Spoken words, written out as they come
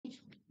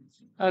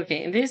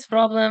Okay, in this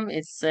problem,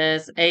 it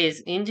says a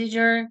is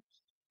integer,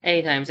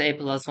 a times a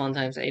plus 1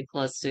 times a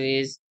plus 2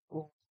 is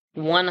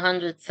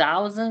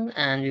 100,000,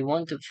 and we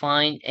want to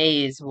find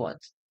a is what?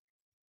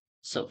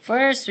 So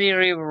first, we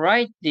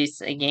rewrite this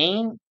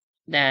again,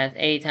 that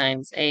a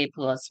times a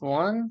plus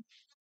 1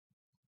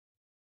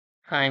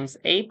 times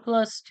a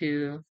plus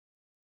 2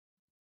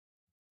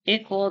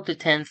 equal to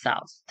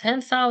 10,000.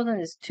 10,000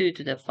 is 2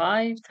 to the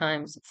 5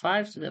 times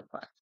 5 to the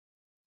 5.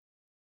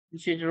 We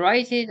should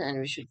write it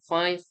and we should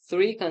find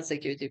three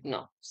consecutive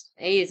numbers.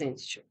 A is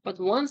integer. But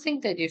one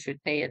thing that you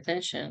should pay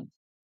attention,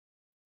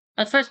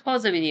 at first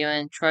pause the video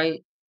and try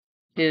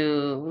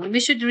to, we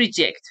should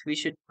reject. We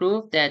should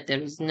prove that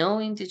there is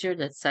no integer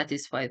that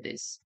satisfies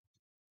this.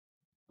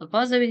 So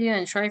pause the video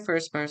and try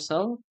first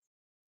yourself.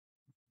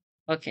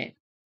 Okay.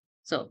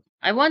 So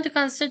I want to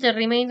consider the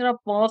remainder of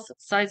both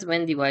sides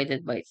when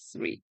divided by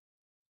 3.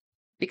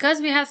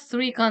 Because we have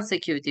three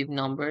consecutive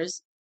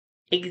numbers,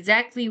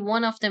 exactly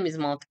one of them is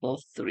multiple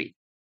of 3.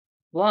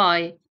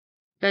 Why?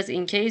 Because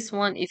in case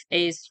 1, if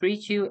a is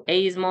 3q,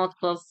 a is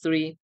multiple of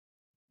 3.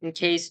 In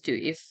case 2,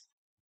 if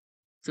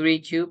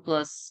 3q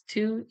plus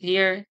 2,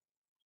 here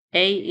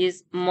a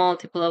is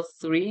multiple of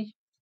 3.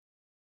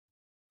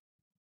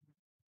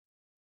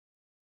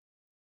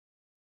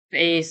 If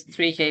a is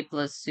 3k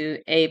plus 2,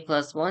 a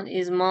plus 1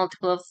 is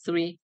multiple of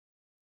 3.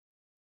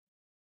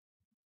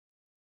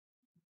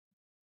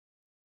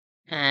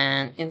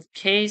 And in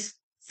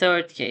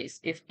third case,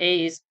 if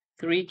a is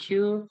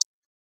 3q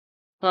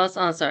plus,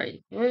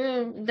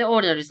 the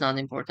order is not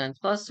important,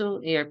 plus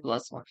 2, here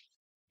plus 1.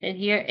 And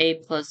here a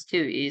plus 2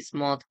 is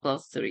multiple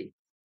of 3.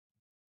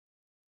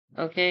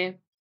 Okay?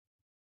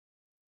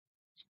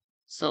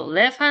 So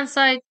left hand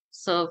side,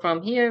 so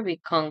from here we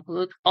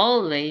conclude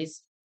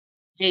always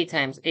a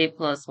times a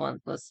plus 1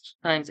 plus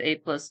times a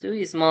plus 2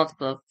 is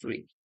multiple of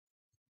 3.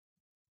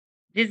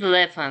 This is the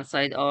left hand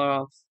side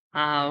of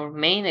our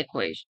main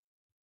equation.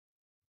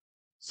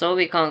 So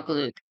we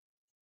conclude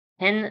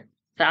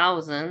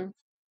 10,000,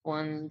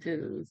 1,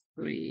 2,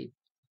 3,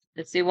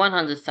 let's say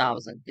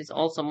 100,000 is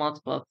also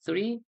multiple of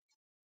 3.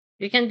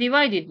 You can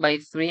divide it by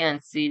 3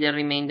 and see the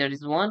remainder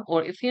is 1.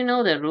 Or if you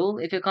know the rule,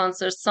 if you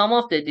consider sum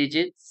of the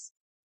digits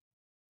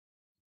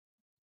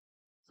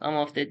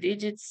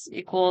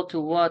equal to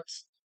what?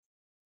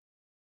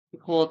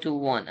 Equal to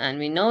 1. And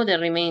we know the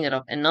remainder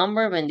of a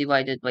number when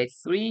divided by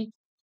 3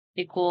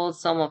 equals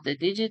sum of the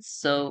digits.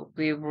 So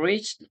we've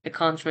reached a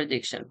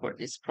contradiction for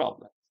this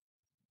problem.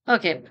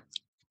 Okay.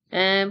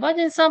 But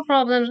in some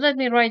problems, let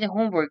me write a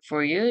homework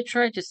for you.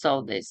 Try to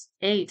solve this.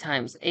 A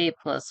times a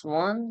plus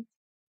 1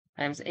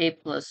 times a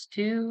plus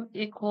 2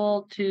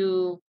 equal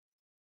to,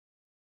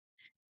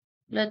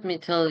 let me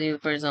tell you,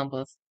 for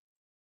example,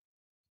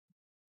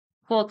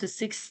 equal to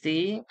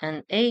 60.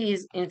 And a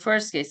is, in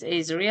first case, a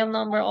is a real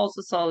number.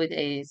 Also solve with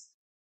a's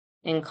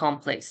in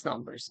complex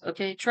numbers.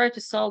 Okay, try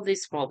to solve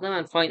this problem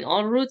and find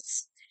all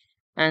roots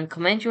and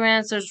comment your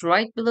answers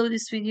right below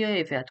this video.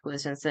 If you had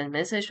questions, send a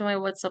message to my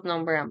WhatsApp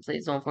number, and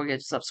please don't forget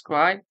to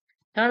subscribe,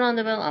 turn on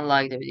the bell, and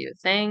like the video.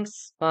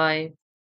 Thanks. Bye.